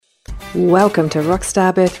Welcome to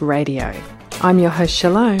Rockstar Birth Radio. I'm your host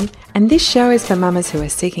Shalom, and this show is for mamas who are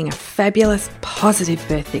seeking a fabulous, positive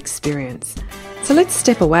birth experience. So let's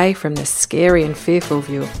step away from the scary and fearful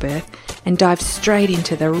view of birth and dive straight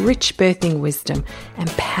into the rich birthing wisdom and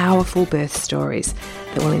powerful birth stories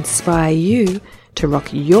that will inspire you to rock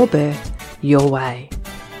your birth your way.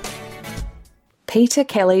 Peta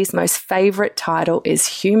Kelly's most favourite title is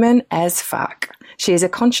Human as Fuck. She is a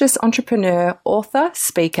conscious entrepreneur, author,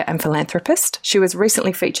 speaker, and philanthropist. She was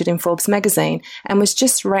recently featured in Forbes magazine and was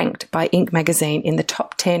just ranked by Inc. magazine in the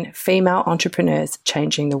top 10 female entrepreneurs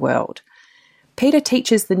changing the world. Peta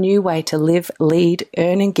teaches the new way to live, lead,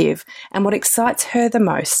 earn, and give, and what excites her the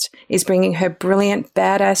most is bringing her brilliant,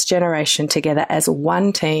 badass generation together as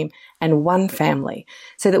one team and one family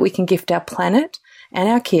so that we can gift our planet and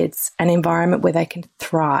our kids an environment where they can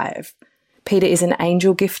thrive. Peta is an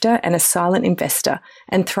angel gifter and a silent investor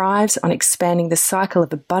and thrives on expanding the cycle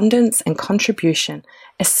of abundance and contribution,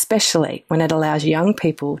 especially when it allows young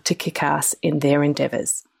people to kick ass in their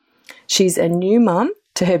endeavours. She's a new mum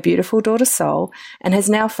to her beautiful daughter Sol and has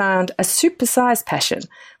now found a supersized passion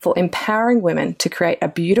for empowering women to create a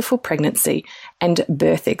beautiful pregnancy and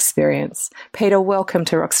birth experience. Peta, welcome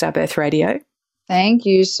to Rockstar Birth Radio. Thank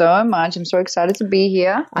you so much. I'm so excited to be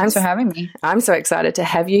here. Thanks for having me. I'm so excited to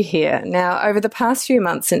have you here. Now, over the past few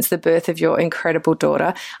months since the birth of your incredible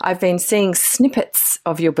daughter, I've been seeing snippets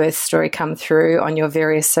of your birth story come through on your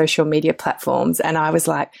various social media platforms, and I was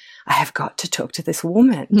like, I have got to talk to this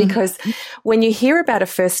woman because when you hear about a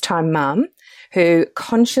first-time mum who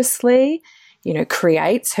consciously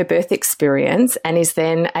creates her birth experience and is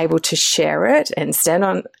then able to share it and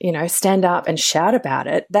stand up and shout about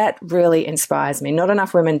it, that really inspires me. Not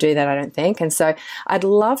enough women do that, I don't think. And so I'd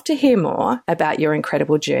love to hear more about your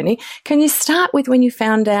incredible journey. Can you start with when you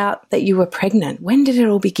found out that you were pregnant? When did it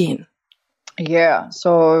all begin? Yeah.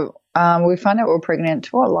 So we found out we were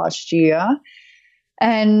pregnant, last year.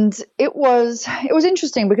 And it was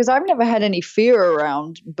interesting because I've never had any fear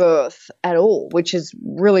around birth at all, which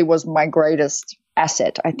really was my greatest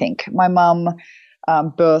asset, I think. My mum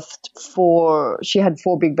she had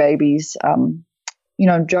 4 big babies,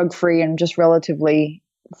 drug-free and just relatively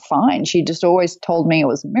fine. She just always told me it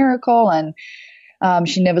was a miracle, and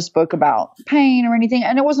she never spoke about pain or anything.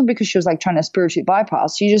 And it wasn't because she was like trying to spiritually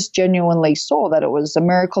bypass. She just genuinely saw that it was a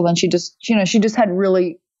miracle, and she just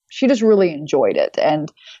really enjoyed it.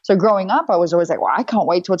 And so growing up, I was always like, well, I can't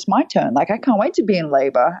wait till it's my turn. Like, I can't wait to be in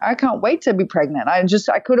labor. I can't wait to be pregnant. I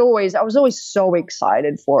was always so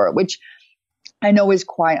excited for it, which I know is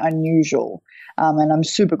quite unusual. And I'm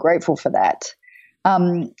super grateful for that.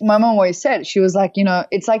 My mom always said, she was like,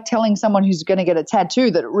 it's like telling someone who's going to get a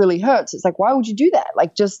tattoo that it really hurts. It's like, why would you do that?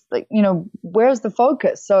 Like, just like, where's the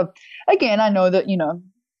focus? So again, I know that,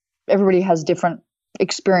 everybody has different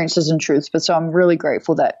experiences and truths, but so I'm really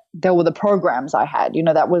grateful that there were the programs I had.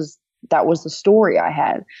 That was the story I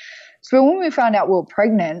had. So when we found out we were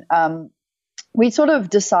pregnant, we sort of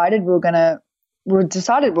decided we were gonna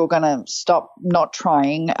stop not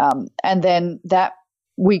trying. And then that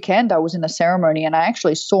weekend I was in a ceremony and I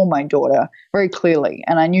actually saw my daughter very clearly,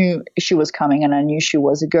 and I knew she was coming, and I knew she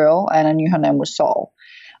was a girl, and I knew her name was Sol.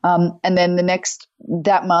 And then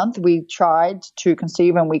that month we tried to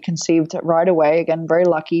conceive, and we conceived right away. Again, very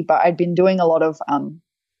lucky, but I'd been doing a lot of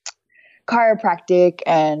chiropractic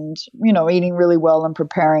and, eating really well and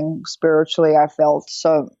preparing spiritually, I felt.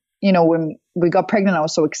 So, when we got pregnant, I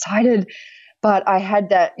was so excited, but I had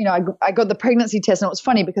that, I got the pregnancy test, and it was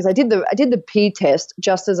funny because I did the P test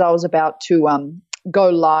just as I was about to go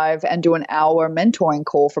live and do an hour mentoring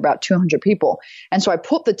call for about 200 people. And so I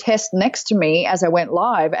put the test next to me as I went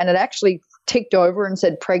live, and it actually ticked over and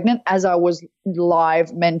said pregnant as I was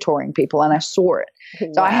live mentoring people, and I saw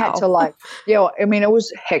it. So I had to it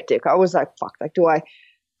was hectic. I was like, fuck, do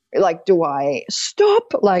I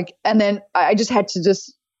stop? And then I just had to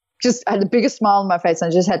just I had the biggest smile on my face,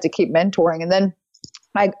 and I just had to keep mentoring. And then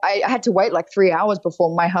I had to wait 3 hours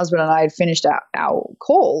before my husband and I had finished our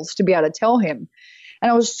calls to be able to tell him.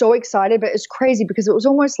 And I was so excited, but it's crazy because it was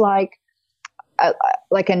almost like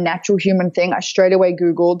a natural human thing. I straight away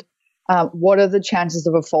Googled, what are the chances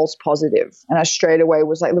of a false positive? And I straight away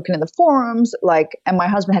was looking in the forums, and my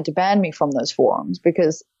husband had to ban me from those forums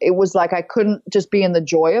because it was like I couldn't just be in the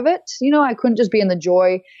joy of it. I couldn't just be in the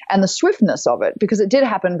joy and the swiftness of it, because it did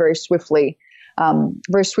happen very swiftly. And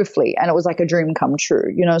it was like a dream come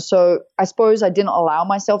true, so I suppose I didn't allow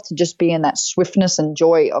myself to just be in that swiftness and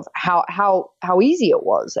joy of how easy it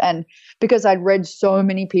was. And because I'd read so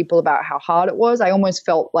many people about how hard it was, I almost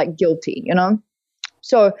felt like guilty,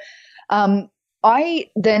 So I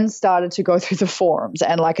then started to go through the forums,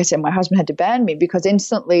 and like I said, my husband had to ban me because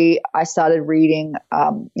instantly I started reading,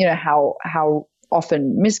 how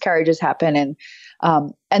often miscarriages happen, and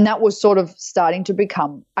that was sort of starting to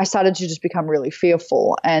become. I started to just become really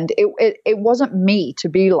fearful, and it wasn't me to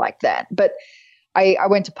be like that. But I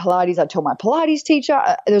went to Pilates. I told my Pilates teacher.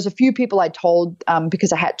 There was a few people I told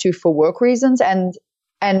because I had to for work reasons, and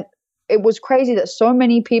it was crazy that so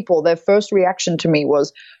many people, their first reaction to me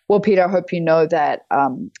was, well, Peter, I hope you know that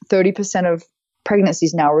 30% of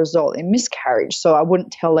pregnancies now result in miscarriage. So I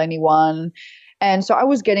wouldn't tell anyone. And so I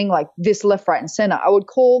was getting like this left, right, and center. I would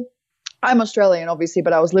call, I'm Australian, obviously,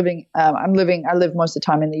 but I was I live most of the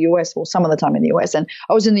time in the US, or some of the time in the US. And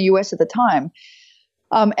I was in the US at the time.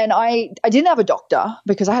 And I didn't have a doctor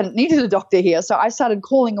because I hadn't needed a doctor here. So I started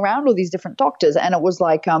calling around all these different doctors, and it was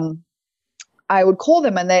like, I would call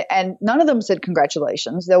them and none of them said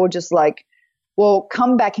congratulations. They were just like, well,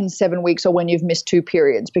 come back in 7 weeks or when you've missed 2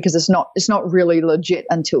 periods, because it's not really legit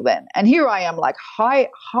until then. And here I am, like high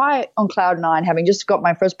on cloud 9, having just got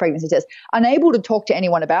my first pregnancy test, unable to talk to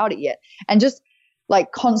anyone about it yet. And just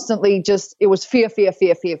like constantly it was fear.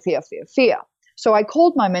 So I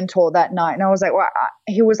called my mentor that night, and I was like, well,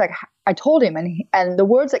 he was like, I told him, and the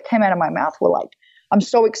words that came out of my mouth were like, I'm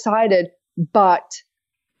so excited, but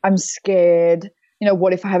I'm scared.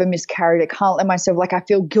 What if I have a miscarriage? I can't let myself, like, I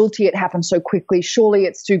feel guilty it happened so quickly. Surely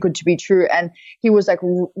it's too good to be true. And he was like,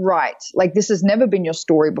 right, like this has never been your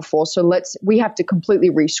story before. So we have to completely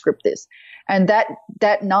re-script this. And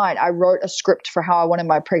that night I wrote a script for how I wanted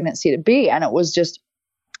my pregnancy to be. And it was just,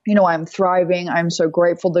 I'm thriving. I'm so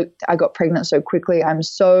grateful that I got pregnant so quickly. I'm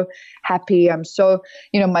so happy. I'm so,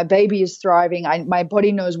 my baby is thriving. My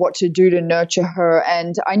body knows what to do to nurture her.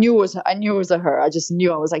 And I knew it was a her. I just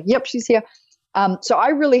knew. I was like, yep, she's here. So I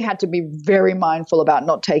really had to be very mindful about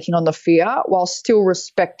not taking on the fear while still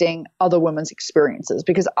respecting other women's experiences,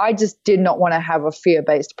 because I just did not want to have a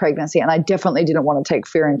fear-based pregnancy, and I definitely didn't want to take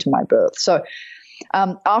fear into my birth. So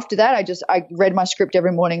after that, I read my script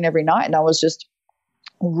every morning and every night, and I was just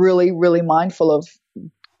really, really mindful of,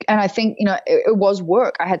 and I think, it was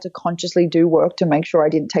work. I had to consciously do work to make sure I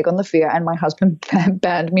didn't take on the fear, and my husband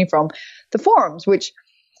banned me from the forums, which,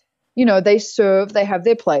 they have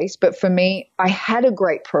their place. But for me, I had a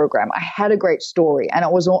great program. I had a great story, and I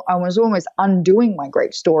was almost undoing my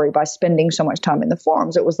great story by spending so much time in the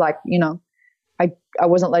forums. It was like, I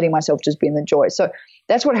wasn't letting myself just be in the joy. So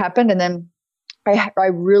that's what happened. And then I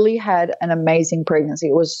really had an amazing pregnancy.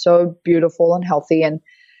 It was so beautiful and healthy. And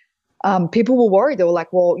people were worried. They were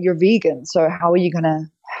like, well, you're vegan, so how are you going to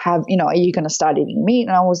have, are you going to start eating meat?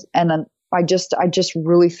 And then I just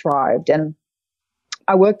really thrived. And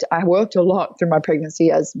I worked a lot through my pregnancy,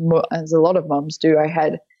 as a lot of moms do.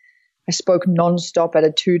 I spoke nonstop at a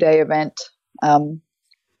 2-day event.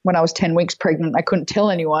 When I was 10 weeks pregnant, I couldn't tell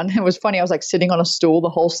anyone. It was funny. I was like sitting on a stool the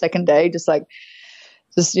whole second day, just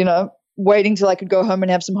waiting till I could go home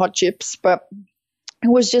and have some hot chips. But it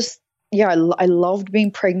was just, I loved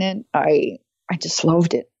being pregnant. I just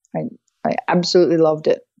loved it. I absolutely loved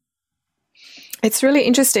it. It's really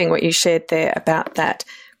interesting what you shared there about that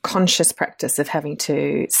conscious practice of having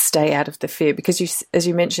to stay out of the fear, because as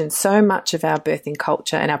you mentioned, so much of our birthing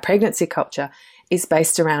culture and our pregnancy culture is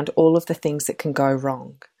based around all of the things that can go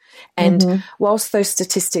wrong. And whilst those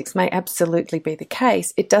statistics may absolutely be the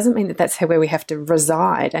case, it doesn't mean that that's where we have to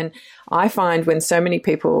reside. And I find when so many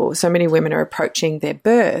women are approaching their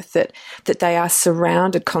birth, that they are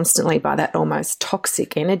surrounded constantly by that almost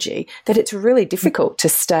toxic energy, that it's really difficult to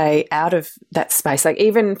stay out of that space. Like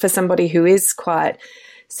even for somebody who is quite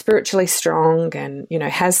spiritually strong and,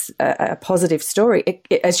 has a positive story,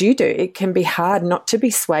 as you do, it can be hard not to be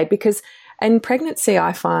swayed, because in pregnancy,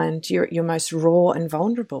 I find you're most raw and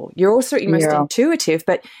vulnerable. You're also your most intuitive,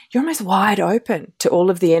 but you're almost wide open to all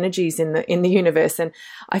of the energies in the universe. And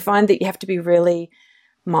I find that you have to be really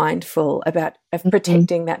mindful of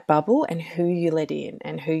protecting that bubble and who you let in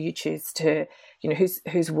and who you choose to,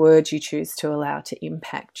 whose words you choose to allow to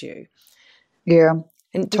impact you. Yeah.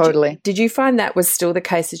 And did you find that was still the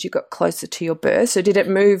case as you got closer to your birth? So did it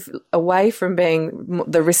move away from being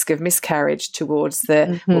the risk of miscarriage towards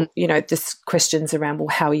the, the questions around, well,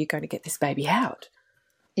 how are you going to get this baby out?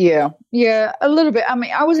 Yeah, a little bit. I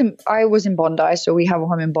mean, I was in Bondi, so we have a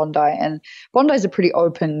home in Bondi, and Bondi is a pretty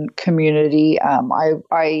open community. I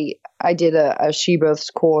did a she births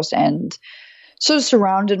course and sort of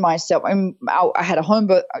surrounded myself. I had a home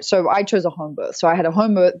birth, so I chose a home birth. So I had a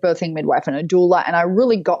home birthing midwife and a doula, and I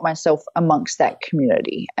really got myself amongst that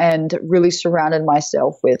community and really surrounded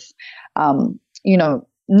myself with,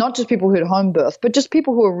 not just people who had home birth, but just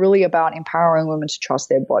people who are really about empowering women to trust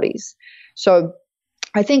their bodies. So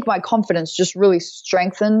I think my confidence just really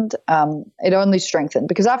strengthened. It only strengthened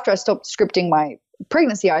because after I stopped scripting my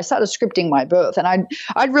pregnancy, I started scripting my birth, and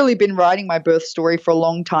I'd really been writing my birth story for a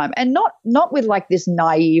long time, and not with like this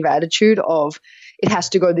naive attitude of it has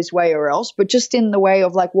to go this way or else, but just in the way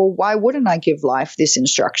of like, well, why wouldn't I give life this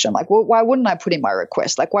instruction? Like, well, why wouldn't I put in my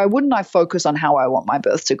request? Like, why wouldn't I focus on how I want my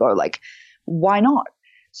birth to go? Like, why not?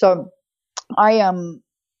 So I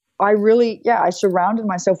really, I surrounded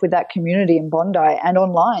myself with that community in Bondi and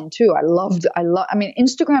online too. I mean,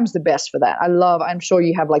 Instagram's the best for that. I'm sure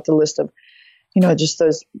you have like the list of, just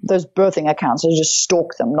those birthing accounts. I just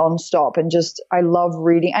stalk them nonstop, and I love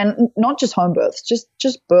reading, and not just home births, just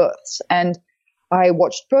births. And I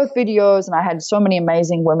watched birth videos, and I had so many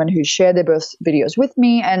amazing women who share their birth videos with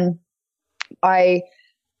me. And I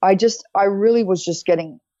really was just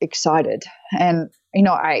getting excited. And,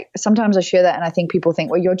 sometimes I share that and I think people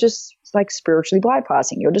think, well, you're just like spiritually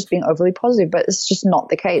bypassing. You're just being overly positive, but it's just not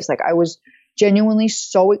the case. Like, I was genuinely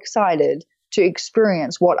so excited to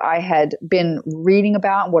experience what I had been reading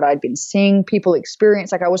about and what I'd been seeing people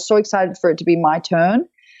experience. Like, I was so excited for it to be my turn.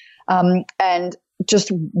 And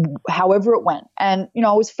just however it went. And,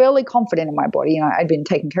 I was fairly confident in my body. I'd been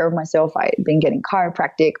taking care of myself. I had been getting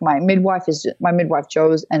chiropractic. My midwife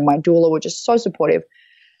Joe, and my doula were just so supportive.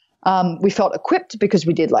 We felt equipped because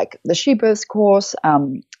we did like the she births course.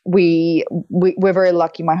 We're very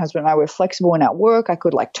lucky. My husband and I were flexible in our work. I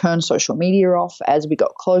could like turn social media off as we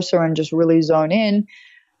got closer and just really zone in.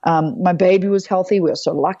 My baby was healthy. We were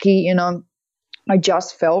so lucky, I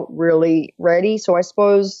just felt really ready. So I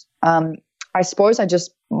suppose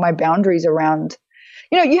my boundaries around,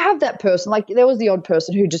 you have that person, like there was the odd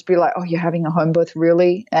person who'd just be like, oh, you're having a home birth,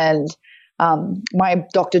 really? And my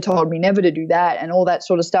doctor told me never to do that and all that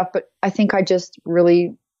sort of stuff. But I think I just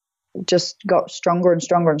really just got stronger and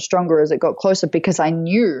stronger and stronger as it got closer, because I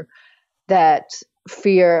knew that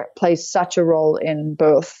fear plays such a role in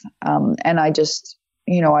birth. And I was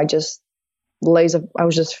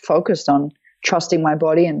just focused on trusting my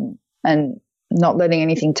body and not letting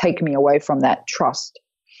anything take me away from that trust.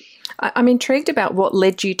 I'm intrigued about what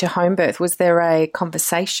led you to home birth. Was there a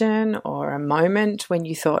conversation or a moment when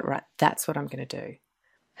you thought, right, that's what I'm going to do?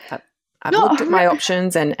 I've looked at my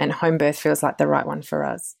options and home birth feels like the right one for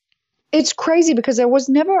us. It's crazy because there was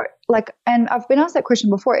never like, and I've been asked that question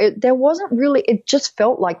before, there wasn't really, it just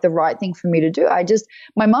felt like the right thing for me to do.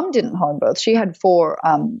 My mum didn't home birth. She had four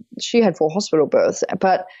hospital births,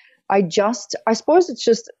 but I suppose it's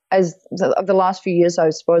just as the last few years, I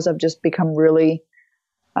suppose I've just become really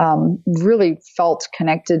felt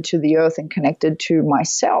connected to the earth and connected to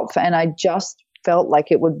myself. And I just felt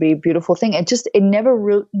like it would be a beautiful thing.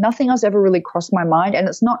 Nothing else ever really crossed my mind. And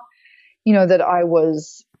it's not, that I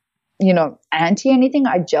was, anti anything.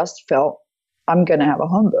 I just felt I'm going to have a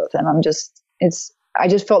home birth, and I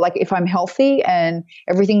just felt like if I'm healthy and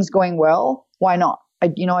everything's going well, why not?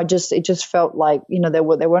 It just felt like, there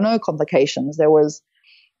were no complications. There was,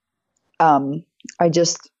 I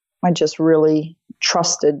just really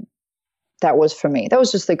trusted that was for me. That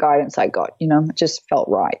was just the guidance I got, it just felt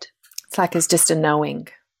right. It's like it's just a knowing.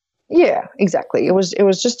 Yeah, exactly. It was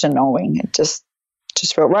just a knowing. It just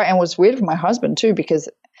felt right. And it was weird for my husband too, because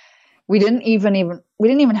we didn't even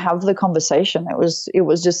have the conversation. It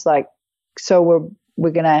was just like, so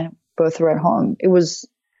we're going to birth her at home. It was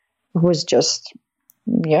just,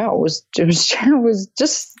 yeah, it was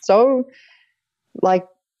just so like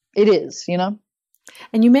it is, And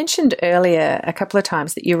you mentioned earlier a couple of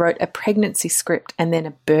times that you wrote a pregnancy script and then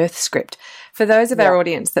a birth script. For those of our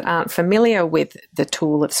audience that aren't familiar with the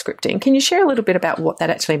tool of scripting, can you share a little bit about what that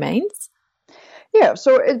actually means? Yeah,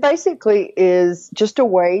 so it basically is just a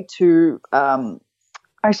way to,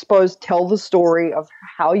 I suppose, tell the story of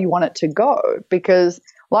how you want it to go, because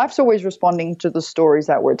life's always responding to the stories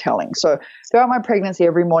that we're telling. So throughout my pregnancy,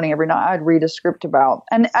 every morning, every night, I'd read a script about,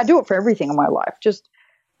 and I do it for everything in my life. Just,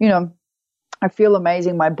 I feel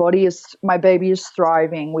amazing. My baby is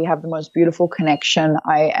thriving. We have the most beautiful connection.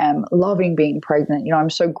 I am loving being pregnant.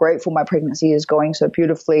 I'm so grateful my pregnancy is going so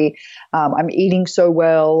beautifully. I'm eating so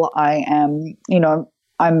well. I am,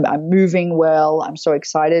 I'm moving well. I'm so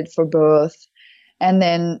excited for birth. And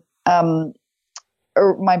then,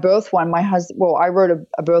 my birth one, I wrote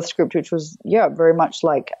a birth script, which was, very much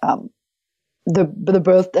like, the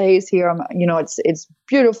birthday is here. It's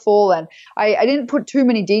beautiful, and I didn't put too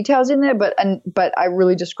many details in there, but I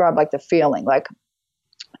really described like the feeling, like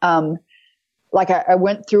I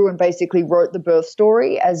went through and basically wrote the birth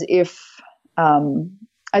story as if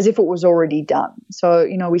it was already done. So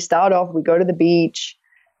we start off, we go to the beach,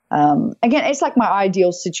 Again, it's like my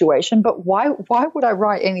ideal situation, but why would I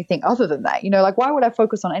write anything other than that? Like, why would I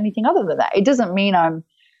focus on anything other than that? It doesn't mean I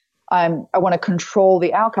want to control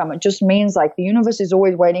the outcome. It just means like the universe is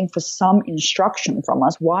always waiting for some instruction from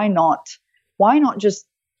us. Why not just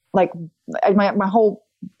like my whole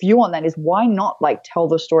view on that is why not like tell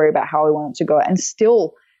the story about how I want it to go and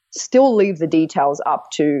still leave the details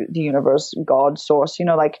up to the universe, God, source.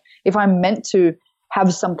 Like if I'm meant to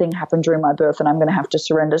have something happen during my birth and I'm going to have to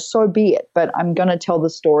surrender, so be it. But I'm going to tell the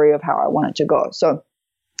story of how I want it to go. So,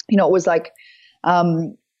 it was like, I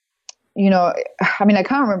mean, I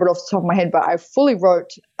can't remember it off the top of my head, but I fully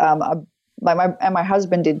wrote, and my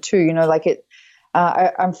husband did too, like it,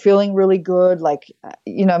 I'm feeling really good. Like,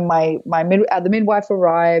 the midwife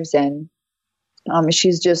arrives and,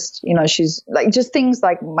 she's just, she's like, just things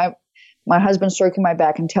like my husband stroking my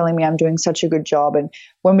back and telling me I'm doing such a good job. And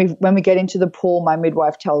when we get into the pool, my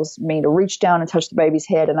midwife tells me to reach down and touch the baby's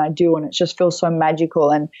head, and I do, and it just feels so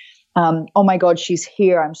magical. And oh my God, she's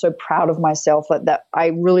here. I'm so proud of myself that I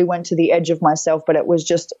really went to the edge of myself, but it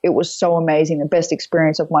was so amazing, the best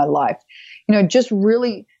experience of my life. Just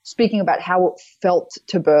really speaking about how it felt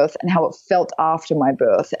to birth and how it felt after my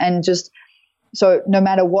birth, and just so no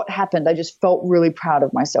matter what happened, I just felt really proud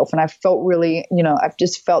of myself, and I felt really, I've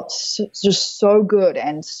just felt just so good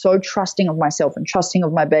and so trusting of myself and trusting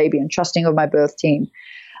of my baby and trusting of my birth team,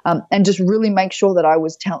 and just really make sure that I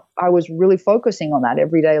was really focusing on that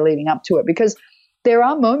every day leading up to it, because there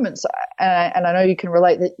are moments, and I know you can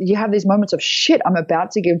relate, that you have these moments of shit, I'm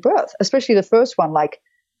about to give birth, especially the first one, like,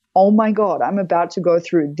 oh my God, I'm about to go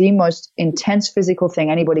through the most intense physical thing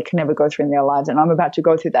anybody can ever go through in their lives, and I'm about to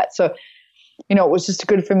go through that. So it was just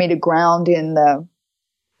good for me to ground in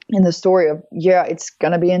the story of, yeah, it's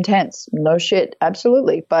going to be intense. No shit.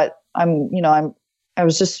 Absolutely. But I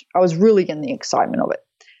was really in the excitement of it.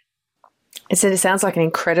 It sounds like an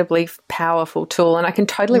incredibly powerful tool, and I can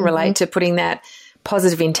totally relate to putting that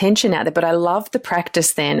positive intention out there. But I love the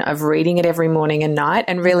practice then of reading it every morning and night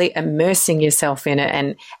and really immersing yourself in it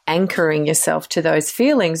and anchoring yourself to those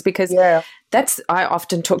feelings, because I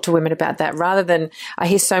often talk to women about that, rather than, I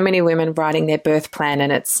hear so many women writing their birth plan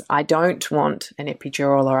and it's, I don't want an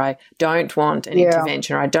epidural, or I don't want an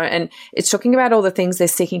intervention, or I don't, and it's talking about all the things they're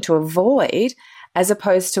seeking to avoid as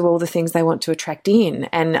opposed to all the things they want to attract in.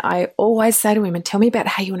 And I always say to women, tell me about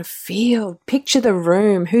how you want to feel, picture the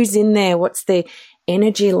room, who's in there, what's the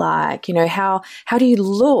energy like, how do you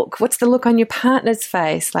look, what's the look on your partner's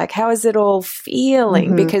face, like how is it all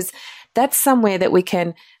feeling, because that's somewhere that we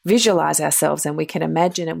can visualize ourselves and we can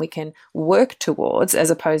imagine and we can work towards,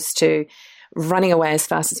 as opposed to running away as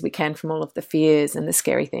fast as we can from all of the fears and the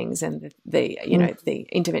scary things and the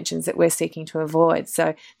interventions that we're seeking to avoid.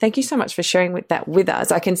 So thank you so much for sharing that with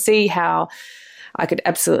us. I can see how I could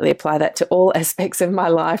absolutely apply that to all aspects of my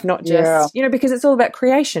life, not just, because it's all about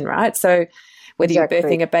creation, right? So whether you're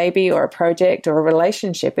birthing a baby or a project or a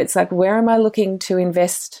relationship, it's like, where am I looking to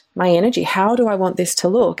invest my energy? How do I want this to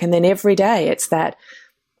look? And then every day it's that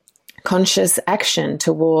conscious action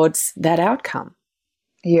towards that outcome.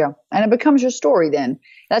 Yeah. And it becomes your story then.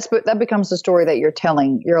 That becomes the story that you're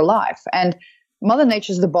telling your life. And Mother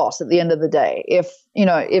Nature's the boss at the end of the day.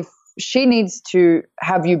 If she needs to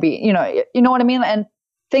have you be, you know what I mean? And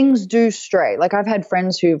things do stray. Like I've had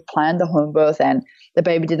friends who've planned the home birth and the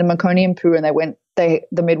baby did a meconium poo, and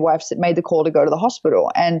the midwives made the call to go to the hospital,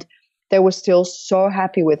 and they were still so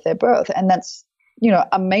happy with their birth. And that's,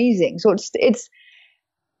 amazing. So it's,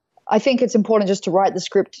 I think it's important just to write the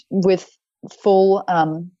script with full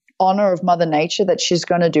honor of Mother Nature, that she's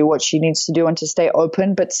going to do what she needs to do and to stay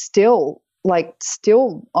open, but still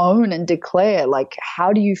own and declare, like,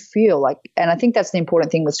 how do you feel? Like, and I think that's the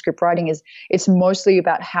important thing with script writing, is it's mostly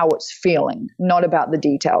about how it's feeling, not about the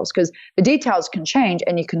details, because the details can change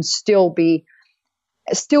and you can still be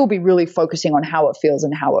really focusing on how it feels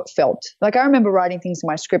and how it felt. Like I remember writing things in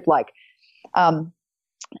my script, like,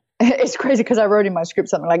 it's crazy because I wrote in my script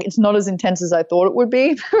something like, it's not as intense as I thought it would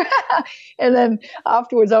be. And then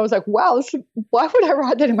afterwards I was like, wow, why would I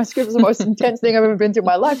write that in my script? It's the most intense thing I've ever been through in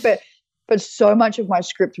my life. But so much of my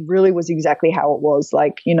script really was exactly how it was.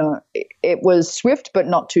 Like, it was swift, but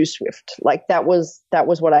not too swift. Like that was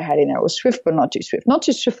what I had in there. It was swift, but not too swift. Not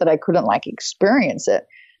too swift that I couldn't experience it,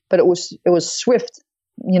 but it was swift,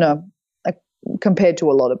 compared to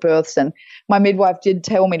a lot of births. And my midwife did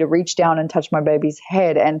tell me to reach down and touch my baby's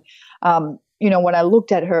head. And, when I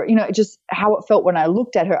looked at her, just how it felt when I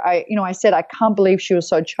looked at her, I said, I can't believe she was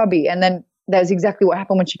so chubby. And then that's exactly what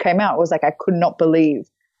happened when she came out. It was like, I could not believe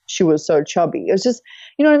she was so chubby. It was just,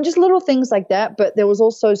 and just little things like that. But there was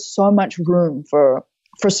also so much room for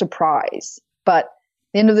surprise. But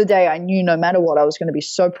the end of the day, I knew no matter what, I was going to be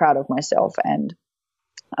so proud of myself. And,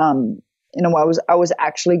 I was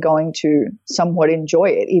actually going to somewhat enjoy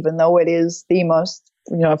it, even though it is the most,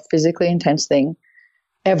 physically intense thing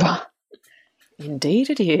ever. Indeed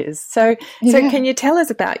it is. So can you tell us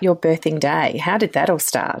about your birthing day? How did that all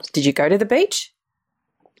start? Did you go to the beach?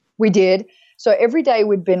 We did. So every day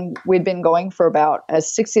we'd been going for about a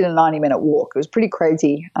 60 to 90 minute walk. It was pretty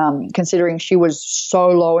crazy, considering she was so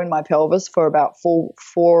low in my pelvis for about 4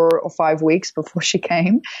 or 5 weeks before she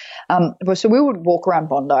came. So we would walk around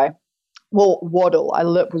Bondi. Well, waddle. I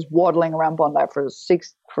was waddling around Bondi for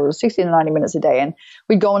 60 to 90 minutes a day, and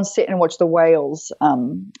we'd go and sit and watch the whales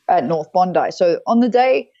at North Bondi. So on the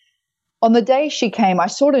day she came, I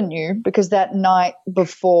sort of knew, because that night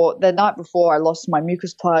before I lost my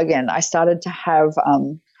mucus plug, and I started to have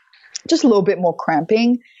just a little bit more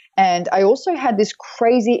cramping, and I also had this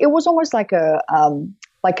crazy. It was almost like a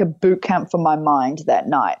boot camp for my mind that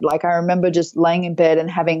night. Like, I remember just laying in bed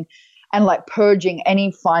and like purging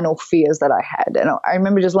any final fears that I had. And I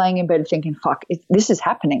remember just laying in bed thinking, fuck, this is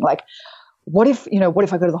happening. Like, what if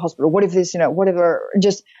I go to the hospital? What if this, whatever,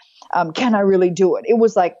 just, can I really do it? It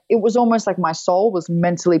was almost like my soul was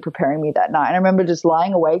mentally preparing me that night. And I remember just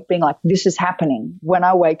lying awake being like, this is happening. When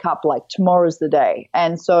I wake up, like, tomorrow's the day.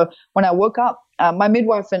 And so when I woke up, my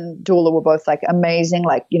midwife and doula were both like amazing,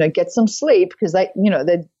 like, get some sleep, because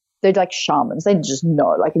they're like shamans. They just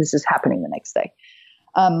know, like, this is happening the next day.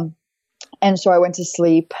 And so I went to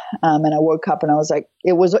sleep, and I woke up and I was like,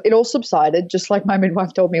 it all subsided, just like my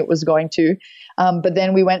midwife told me it was going to. But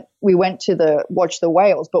then we went to watch the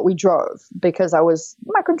whales, but we drove because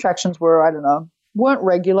my contractions were, I don't know, weren't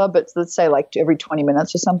regular, but let's say like every 20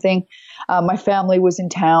 minutes or something. My family was in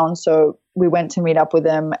town, so we went to meet up with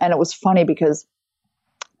them. And it was funny because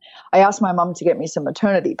I asked my mum to get me some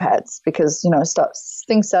maternity pads because,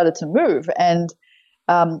 things started to move. And,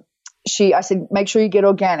 I said, make sure you get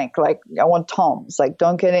organic. Like, I want Tom's, like,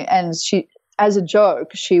 don't get it. And she, as a joke,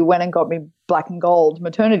 she went and got me black and gold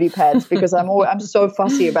maternity pads because I'm so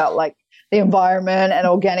fussy about like the environment and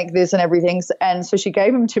organic this and everything. And so she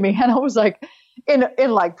gave them to me, and I was like in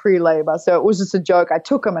like pre-labor. So it was just a joke. I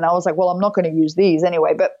took them and I was like, well, I'm not going to use these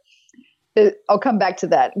anyway, but I'll come back to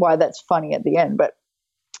that, why that's funny at the end. But,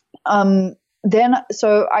 then,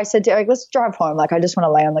 so I said to Eric, let's drive home. Like, I just want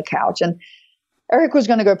to lay on the couch. And Eric was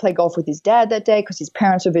going to go play golf with his dad that day because his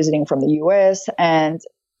parents were visiting from the US, and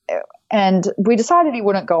we decided he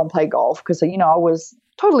wouldn't go and play golf because, I was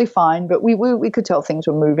totally fine, but we could tell things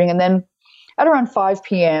were moving. And then at around 5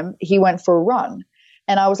 p.m., he went for a run,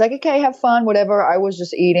 and I was like, okay, have fun, whatever. I was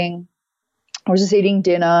just eating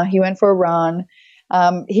dinner. He went for a run.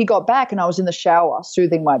 He got back, and I was in the shower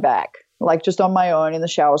soothing my back, like just on my own in the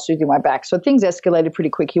shower soothing my back. So things escalated pretty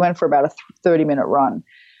quick. He went for about a 30-minute run.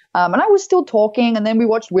 And I was still talking, and then we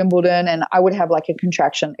watched Wimbledon, and I would have like a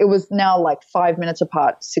contraction. It was now like 5 minutes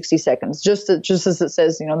apart, 60 seconds, just as it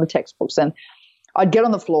says, in the textbooks. And I'd get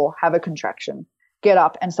on the floor, have a contraction, get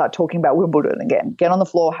up and start talking about Wimbledon again. Get on the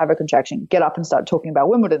floor, have a contraction, get up and start talking about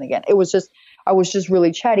Wimbledon again. I was just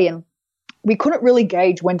really chatty, and we couldn't really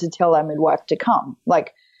gauge when to tell our midwife to come,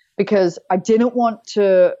 like, because I didn't want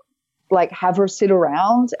to like have her sit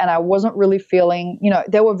around, and I wasn't really feeling,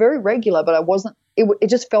 they were very regular, but I wasn't. It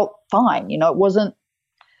just felt fine, it wasn't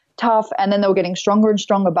tough. And then they were getting stronger and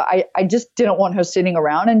stronger, but I just didn't want her sitting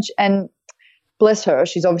around. And bless her,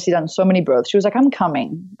 she's obviously done so many births. She was like, I'm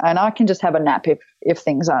coming, and I can just have a nap if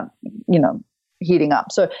things aren't, heating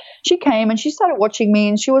up. So she came and she started watching me,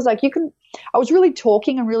 and she was like, I was really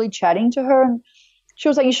talking and really chatting to her, and she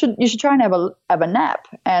was like, you should try and have a nap.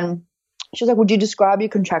 And she was like, would you describe your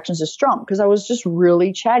contractions as strong? Because I was just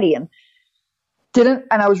really chatty and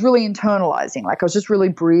I was really internalizing, like I was just really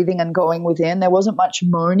breathing and going within. There wasn't much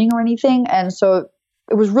moaning or anything. And so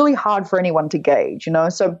it was really hard for anyone to gauge,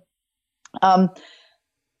 So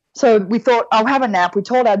we thought, I'll have a nap. We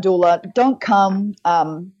told our doula, don't come.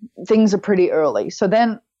 Things are pretty early. So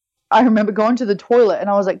then I remember going to the toilet, and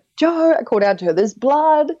I was like, Joe, I called out to her, there's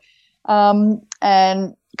blood. And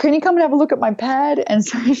can you come and have a look at my pad? And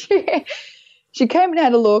so she came and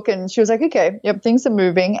had a look, and she was like, okay, yep, things are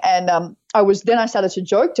moving. And I started to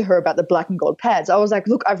joke to her about the black and gold pads. I was like,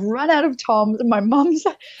 look, I've run out of Tom's, and my mum's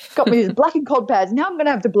got me these black and gold pads. Now I'm going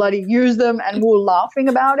to have to bloody use them. And we were laughing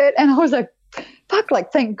about it. And I was like, fuck,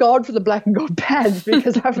 like, thank God for the black and gold pads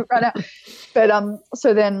because I haven't run out. But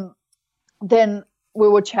so then we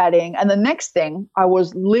were chatting. And the next thing, I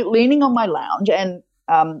was leaning on my lounge, and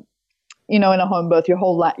in a home birth, your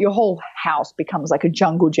whole house becomes like a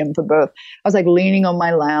jungle gym for birth. I was like leaning on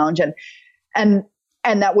my lounge, and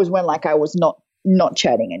that was when like I was not not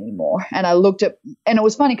chatting anymore. And I looked at, and it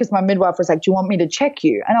was funny because my midwife was like, do you want me to check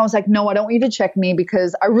you? And I was like, no, I don't want you to check me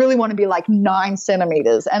because I really want to be like 9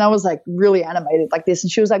 centimeters. And I was like really animated like this.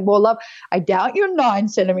 And she was like, well, love, I doubt you're 9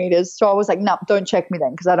 centimeters. So I was like, no, don't check me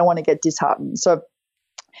then because I don't want to get disheartened. So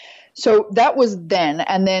that was then.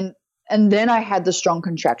 And then I had the strong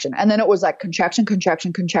contraction. And then it was like contraction,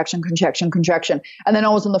 contraction, contraction, contraction, contraction. And then I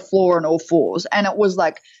was on the floor on all fours. And it was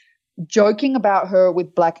like joking about her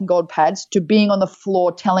with black and gold pads to being on the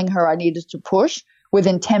floor telling her I needed to push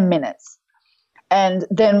within 10 minutes. And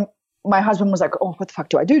then my husband was like, oh, what the fuck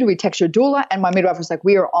do I do? Do we text your doula? And my midwife was like,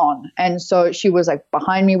 we are on. And so she was like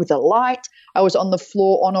behind me with a light. I was on the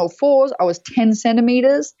floor on all fours. I was 10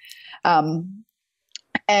 centimeters.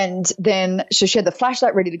 And then so she had the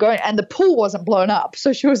flashlight ready to go and the pool wasn't blown up.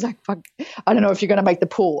 So she was like, fuck, I don't know if you're going to make the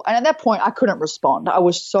pool. And at that point I couldn't respond. I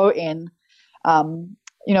was so in.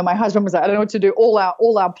 My husband was like, I don't know what to do. All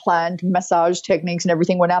our planned massage techniques and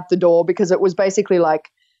everything went out the door because it was basically like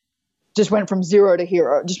just went from zero to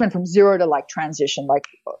hero, just went from zero to like transition,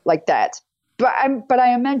 like that. But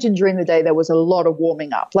I imagine during the day there was a lot of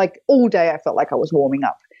warming up. Like all day I felt like I was warming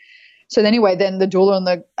up. So anyway, then the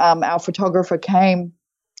doula and our photographer came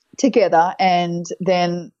together, and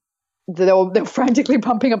then they were frantically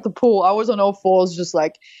pumping up the pool. I was on all fours, just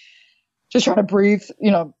trying to breathe,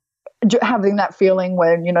 having that feeling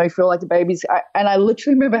when, you feel like the baby's, and I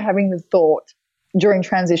literally remember having the thought during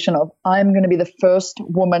transition of, I'm going to be the first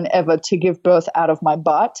woman ever to give birth out of my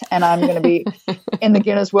butt, and I'm going to be in the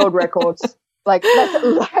Guinness World Records. Like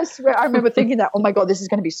I swear, I remember thinking that, oh my God, this is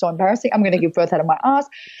going to be so embarrassing. I'm going to give birth out of my ass.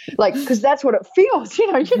 Like, cause that's what it feels,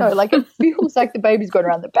 like it feels like the baby's going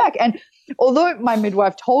around the back. And although my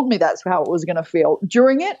midwife told me that's how it was going to feel,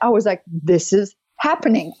 during it, I was like, this is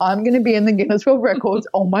happening. I'm going to be in the Guinness World Records.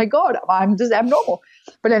 Oh my God, I'm just abnormal.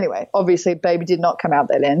 But anyway, obviously baby did not come out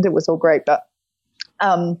that end. It was all great. But,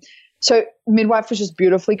 so midwife was just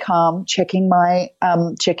beautifully calm, checking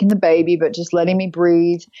the baby, but just letting me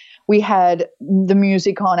breathe. We had the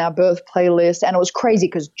music on our birth playlist, and it was crazy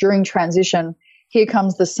because during transition, Here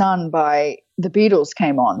Comes the Sun by the Beatles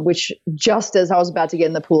came on, which just as I was about to get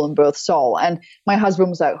in the pool and birth Soul. And my husband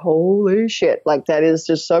was like, holy shit, like that is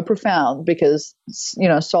just so profound because,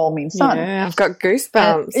 soul means sun. Yeah, I've got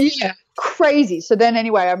goosebumps. Yeah, crazy. So then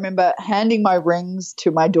anyway, I remember handing my rings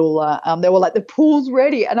to my doula. They were like, the pool's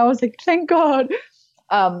ready. And I was like, thank God.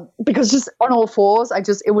 Because just on all fours,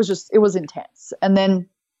 it was intense. And then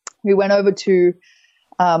we went over to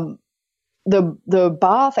the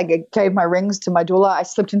bath. I gave my rings to my doula. I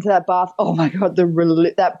slipped into that bath. Oh my God,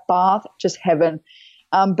 that bath, just heaven.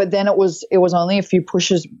 But then it was only a few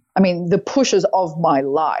pushes. I mean, the pushes of my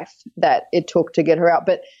life that it took to get her out.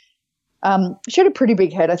 But she had a pretty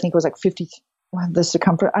big head. I think it was like 50. The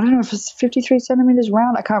circumference. I don't know if it's 53 centimeters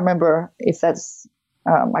round. I can't remember if that's.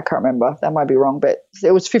 I can't remember. That might be wrong, but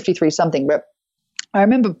it was 53 something. But I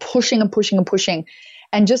remember pushing and pushing and pushing.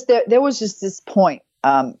 And just there was just this point,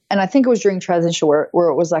 and I think it was during transition where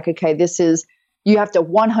it was like, okay, you have to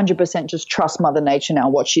 100% just trust Mother Nature now,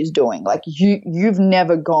 what she's doing. Like you've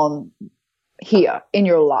never gone here in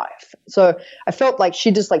your life. So I felt like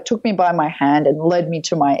she just like took me by my hand and led me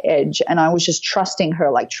to my edge, and I was just trusting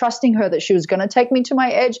her that she was going to take me to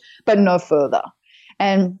my edge, but no further.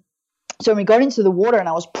 And so when we got into the water and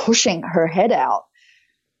I was pushing her head out,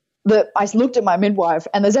 I looked at my midwife,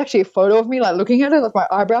 and there's actually a photo of me like looking at her with my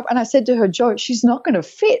eyebrow up, and I said to her, Jo, she's not going to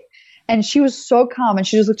fit. And she was so calm, and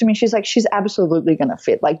she just looked at me. She's like, she's absolutely going to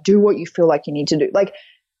fit. Like, do what you feel like you need to do. Like,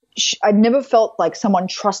 I'd never felt like someone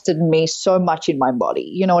trusted me so much in my body.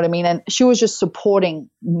 You know what I mean? And she was just supporting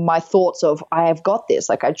my thoughts of, I have got this.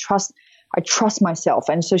 Like, I trust myself.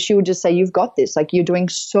 And so she would just say, you've got this. Like, you're doing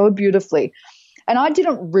so beautifully. And I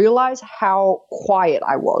didn't realize how quiet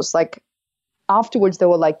I was. Like, afterwards they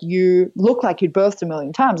were like, you look like you'd birthed a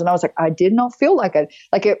million times. And I was like, I did not feel like it.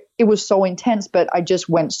 Like it was so intense, but I just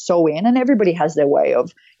went so in, and everybody has their way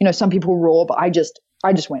of, some people roar, but I just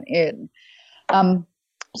went in.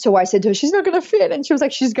 So I said to her, she's not going to fit. And she was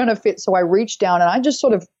like, she's going to fit. So I reached down and I just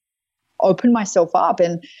sort of opened myself up,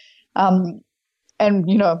 and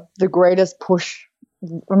the greatest push,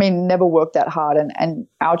 I mean, never worked that hard, and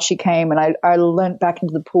out she came, and I leant back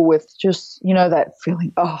into the pool with just, that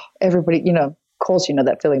feeling. Oh, everybody, of course,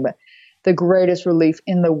 that feeling, but the greatest relief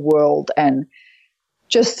in the world, and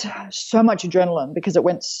just so much adrenaline because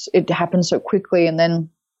it happened so quickly. And then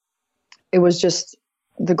it was just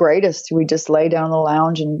the greatest. We just lay down in the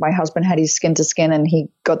lounge, and my husband had his skin to skin, and he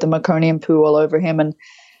got the meconium poo all over him. And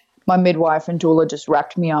my midwife and doula just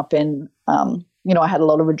wrapped me up in, I had a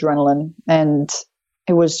lot of adrenaline, and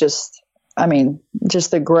it was just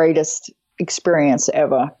the greatest experience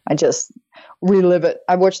ever. relive it.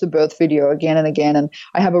 I watch the birth video again and again, and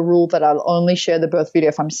I have a rule that I'll only share the birth video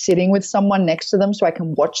if I'm sitting with someone next to them so I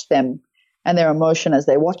can watch them and their emotion as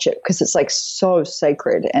they watch it, because it's like so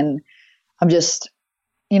sacred. And I'm just,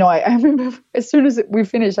 I remember as soon as we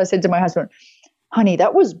finished, I said to my husband, honey,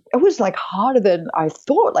 it was like harder than I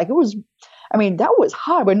thought. Like that was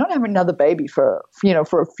hard. We're not having another baby for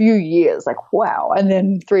a few years. Like, wow. And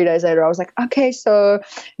then 3 days later, I was like, okay, so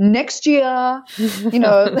next year,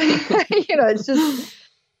 it's just,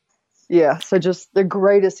 yeah. So just the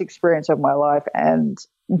greatest experience of my life. And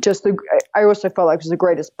I also felt like it was the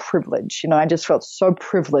greatest privilege. I just felt so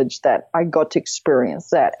privileged that I got to experience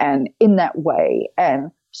that, and in that way,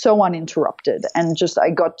 and so uninterrupted. And just, I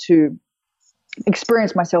got to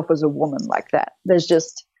experience myself as a woman like that. There's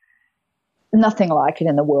just nothing like it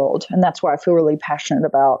in the world. And that's why I feel really passionate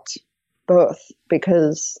about birth,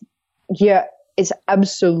 because it's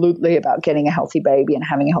absolutely about getting a healthy baby and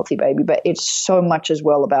having a healthy baby, but it's so much as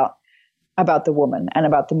well about the woman and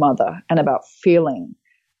about the mother and about feeling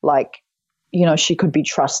like, she could be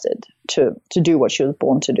trusted to do what she was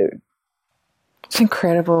born to do. It's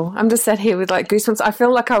incredible. I'm just sat here with like goosebumps. I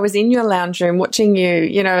feel like I was in your lounge room watching you.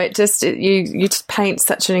 You just paint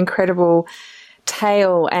such an incredible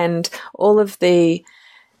tale, and all of the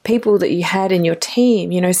people that you had in your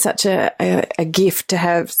team, such a gift to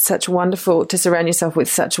have to surround yourself with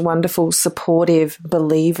such wonderful, supportive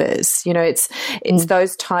believers. It's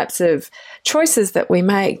those types of choices that we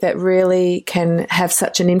make that really can have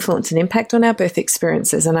such an influence and impact on our birth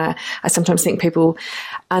experiences. And I sometimes think people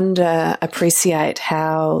underappreciate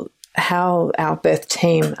how our birth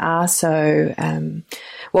team are so,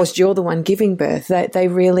 whilst you're the one giving birth, they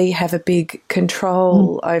really have a big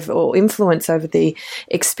control over or influence over the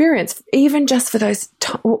experience, even just for those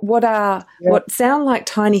what sound like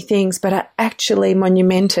tiny things but are actually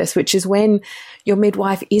monumentous, which is when your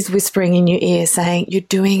midwife is whispering in your ear saying, you're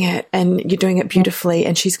doing it and you're doing it beautifully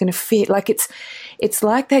and she's going to fit. Like it's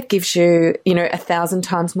like that gives you, 1,000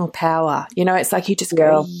 times more power. It's like you just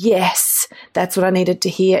go, yes, that's what I needed to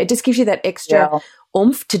hear. It just gives you that extra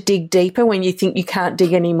oomph to dig deeper when you think you can't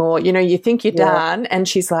dig anymore. You think you're done, and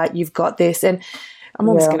she's like, you've got this. And I'm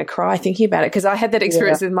almost going to cry thinking about it, because I had that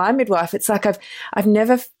experience with my midwife. It's like I've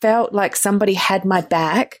never felt like somebody had my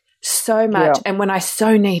back so much and when I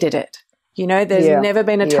so needed it. There's never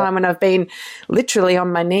been a time when I've been literally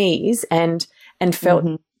on my knees and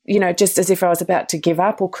felt just as if I was about to give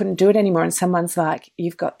up or couldn't do it anymore. And someone's like,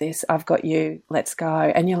 you've got this, I've got you, let's go.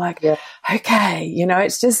 And you're like, okay,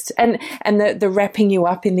 it's just, and the wrapping you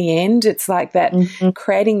up in the end, it's like that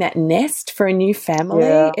creating that nest for a new family.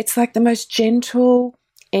 Yeah. It's like the most gentle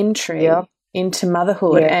entry into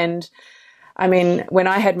motherhood. Yeah. And I mean, when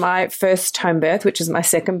I had my first home birth, which was my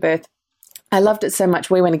second birth, I loved it so much.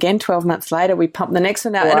 We went again 12 months later. We pumped the next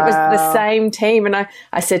one out, and it was the same team. And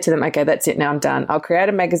I said to them, okay, that's it now. I'm done. I'll create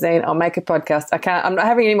a magazine. I'll make a podcast. I'm not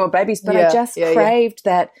having any more babies, but I just craved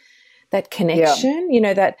that connection,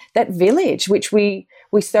 that village, which we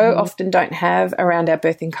so often don't have around our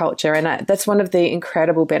birthing culture. And that's one of the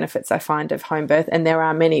incredible benefits I find of home birth. And there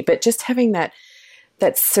are many, but just having that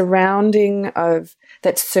surrounding of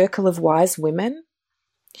that circle of wise women,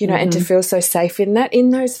 and to feel so safe in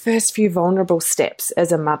those first few vulnerable steps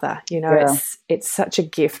as a mother, it's such a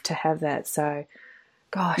gift to have that. So,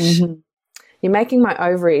 gosh, you're making my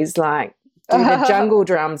ovaries like do the jungle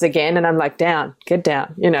drums again, and I'm like, get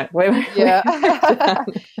down,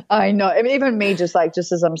 I know. I mean, even me, just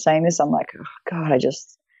as I'm saying this, I'm like, oh God, there's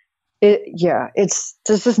just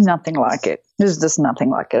nothing like it. There's just nothing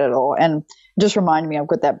like it at all. And it just reminded me, I've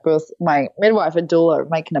got that my midwife and doula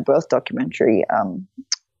making a birth documentary.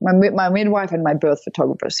 My midwife and my birth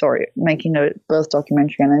photographer, making a birth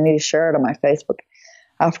documentary, and I need to share it on my Facebook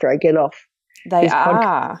after I get off. They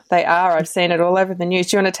are. I've seen it all over the news.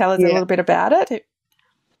 Do you want to tell us a little bit about it?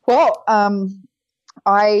 Well,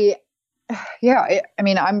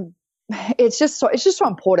 it's just so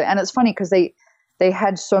important, and it's funny because they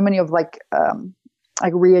had so many of like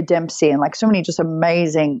Rhea Dempsey and like so many just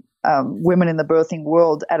amazing women in the birthing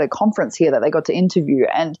world at a conference here that they got to interview,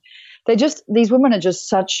 and these women are just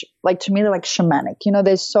such, like, to me, they're like shamanic.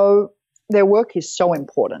 Their work is so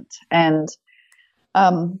important, and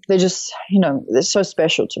they're just, they're so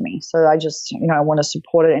special to me. So I just, I want to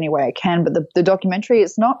support it any way I can. But the documentary,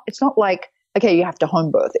 it's not like, okay, you have to home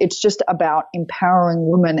birth. It's just about empowering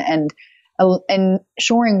women and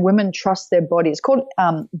ensuring women trust their body. It's called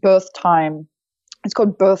Birth Time. It's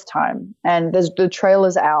called Birth Time, and the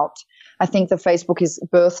trailer's out. I think the Facebook is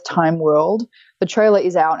Birth Time World. The trailer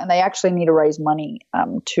is out, and they actually need to raise money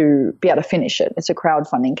to be able to finish it. It's a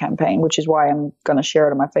crowdfunding campaign, which is why I'm going to share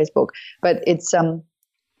it on my Facebook. But it's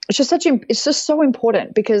it's just so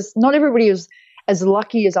important, because not everybody is as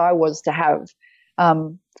lucky as I was to have,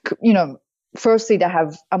 firstly, to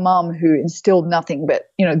have a mom who instilled nothing but,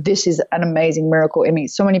 this is an amazing miracle. I mean,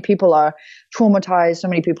 so many people are traumatized. So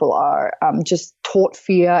many people are just taught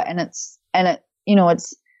fear, and it's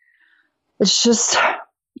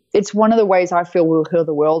one of the ways I feel we'll heal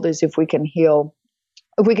the world is if we can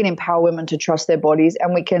empower women to trust their bodies,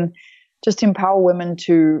 and we can just empower women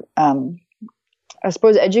to, I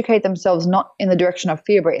suppose, educate themselves, not in the direction of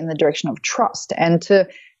fear, but in the direction of trust, and to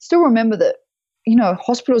still remember that,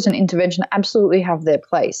 hospitals and intervention absolutely have their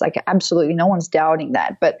place. Like, absolutely, no one's doubting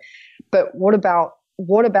that. But what about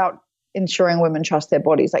ensuring women trust their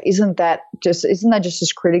bodies? Like, isn't that just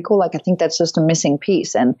as critical? Like, I think that's just a missing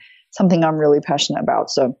piece, and something I'm really passionate about.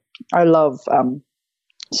 So I love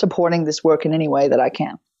supporting this work in any way that I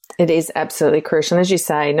can. It is absolutely crucial. And as you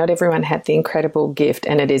say, not everyone had the incredible gift,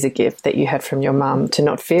 and it is a gift that you had from your mum, to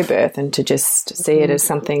not fear birth and to just see it as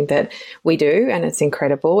something that we do, and it's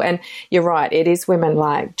incredible. And you're right, it is women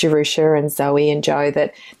like Jerusha and Zoe and Joe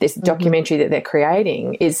that this documentary that they're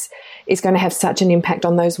creating is going to have such an impact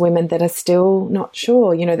on those women that are still not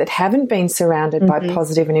sure, that haven't been surrounded by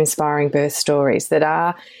positive and inspiring birth stories, that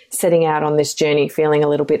are setting out on this journey feeling a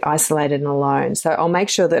little bit isolated and alone. So I'll make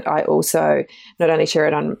sure that I also not only share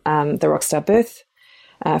it on the Rockstar Birth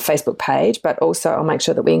Facebook page, but also I'll make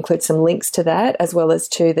sure that we include some links to that, as well as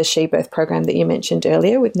to the She Birth program that you mentioned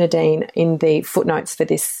earlier with Nadine in the footnotes for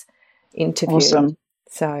this interview. Awesome.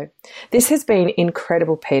 So this has been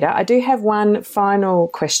incredible, Peta. I do have one final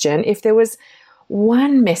question. If there was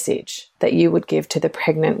one message that you would give to the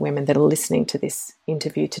pregnant women that are listening to this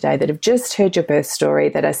interview today, that have just heard your birth story,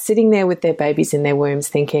 that are sitting there with their babies in their wombs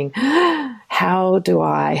thinking, how do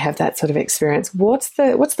I have that sort of experience? What's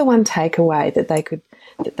the one takeaway that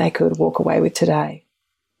they could walk away with today?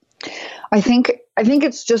 I think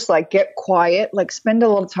it's just like, get quiet, like spend a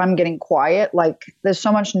lot of time getting quiet. Like, there's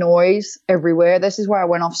so much noise everywhere. This is why I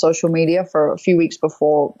went off social media for a few weeks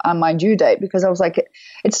before my due date, because I was like,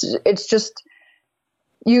 it's just,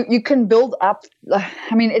 you can build up.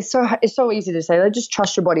 I mean, it's so easy to say, like, just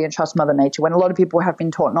trust your body and trust Mother Nature, when a lot of people have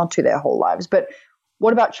been taught not to their whole lives. But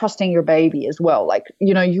what about trusting your baby as well? Like,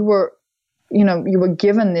 you were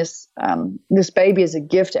given this baby as a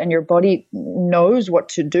gift, and your body knows what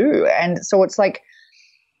to do. And so it's like,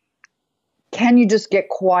 can you just get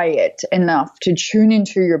quiet enough to tune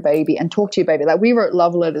into your baby and talk to your baby? Like, we wrote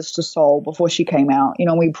love letters to Sol before she came out.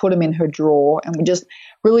 We put them in her drawer, and we just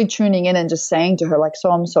really tuning in and just saying to her, like, so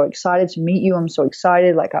I'm so excited to meet you. I'm so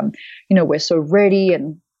excited. Like, we're so ready,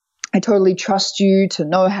 and I totally trust you to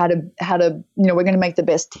know how to, we're going to make the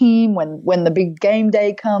best team when the big game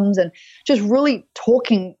day comes, and just really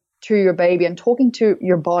talking to your baby and talking to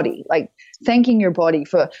your body, like thanking your body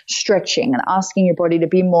for stretching and asking your body to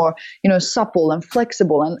be more, supple and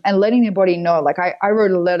flexible, and letting your body know. Like, I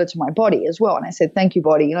wrote a letter to my body as well, and I said, thank you,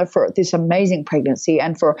 body, for this amazing pregnancy,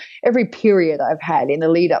 and for every period I've had in the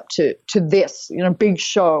lead up to this, big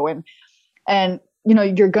show, and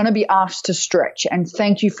you're going to be asked to stretch, and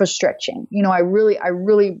thank you for stretching. I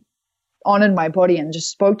really honored my body and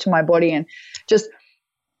just spoke to my body, and just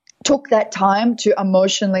took that time to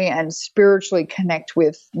emotionally and spiritually connect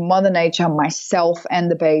with Mother Nature, myself,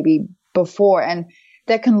 and the baby before. And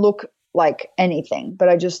that can look like anything, but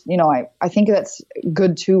I just, I think that's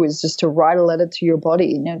good too, is just to write a letter to your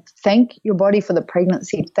body. Thank your body for the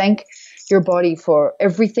pregnancy. Thank your body for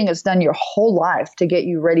everything it's done your whole life to get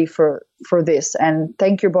you ready for this. And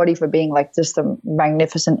thank your body for being like just a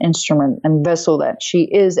magnificent instrument and vessel that she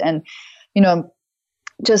is. And,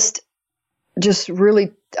 just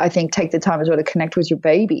really, I think, take the time as well to connect with your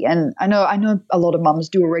baby. And I know a lot of mums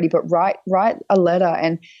do already, but write a letter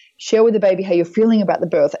and share with the baby how you're feeling about the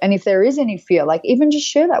birth. And if there is any fear, like, even just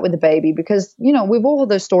share that with the baby, because, we've all heard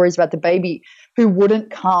those stories about the baby who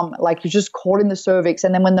wouldn't come, like, you're just caught in the cervix.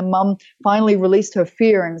 And then when the mum finally released her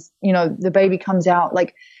fear and, the baby comes out,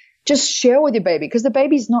 like, just share with your baby, because the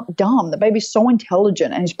baby's not dumb. The baby's so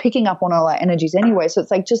intelligent and is picking up on all our energies anyway. So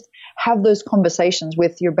it's like, just have those conversations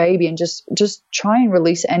with your baby, and just try and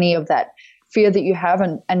release any of that fear that you have,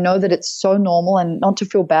 and know that it's so normal, and not to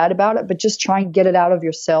feel bad about it, but just try and get it out of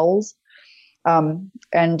your cells. And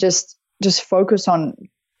just focus on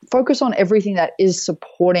everything that is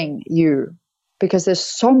supporting you, because there's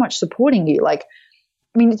so much supporting you. Like,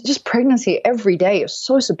 I mean, just pregnancy every day is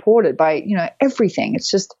so supported by, everything.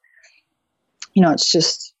 It's just, it's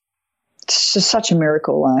just such a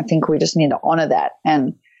miracle. And I think we just need to honor that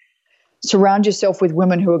and surround yourself with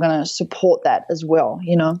women who are going to support that as well.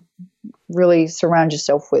 Really surround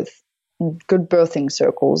yourself with good birthing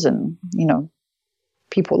circles and,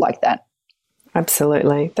 people like that.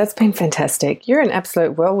 Absolutely. That's been fantastic. You're an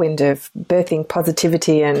absolute whirlwind of birthing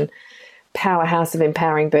positivity and powerhouse of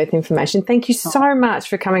empowering birth information. Thank you so much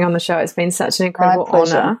for coming on the show. It's been such an incredible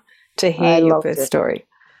honour to hear your birth story.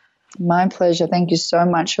 My pleasure. Thank you so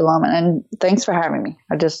much, Shalom. And thanks for having me.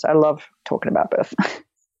 I love talking about birth.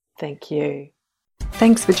 Thank you.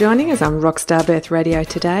 Thanks for joining us on Rockstar Birth Radio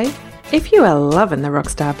today. If you are loving the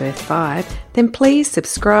Rockstar Birth vibe, then please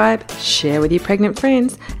subscribe, share with your pregnant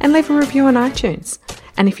friends, and leave a review on iTunes.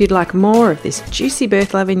 And if you'd like more of this juicy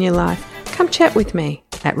birth love in your life, come chat with me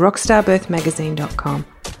at rockstarbirthmagazine.com.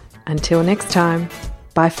 Until next time,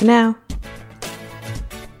 bye for now.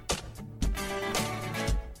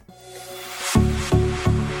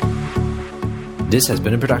 This has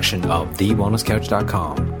been a production of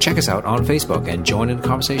TheWellnessCouch.com. Check us out on Facebook and join in the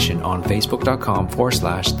conversation on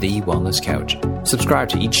Facebook.com/TheWellnessCouch. Subscribe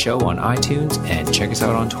to each show on iTunes and check us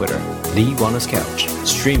out on Twitter. The Wellness Couch,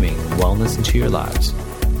 streaming wellness into your lives.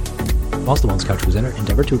 Whilst the Wellness Couch presenter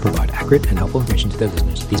endeavor to provide accurate and helpful information to their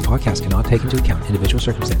listeners, these podcasts cannot take into account individual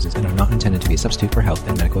circumstances and are not intended to be a substitute for health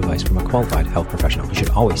and medical advice from a qualified health professional. You should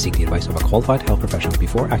always seek the advice of a qualified health professional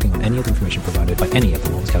before acting on any of the information provided by any of the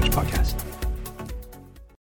Wellness Couch podcasts.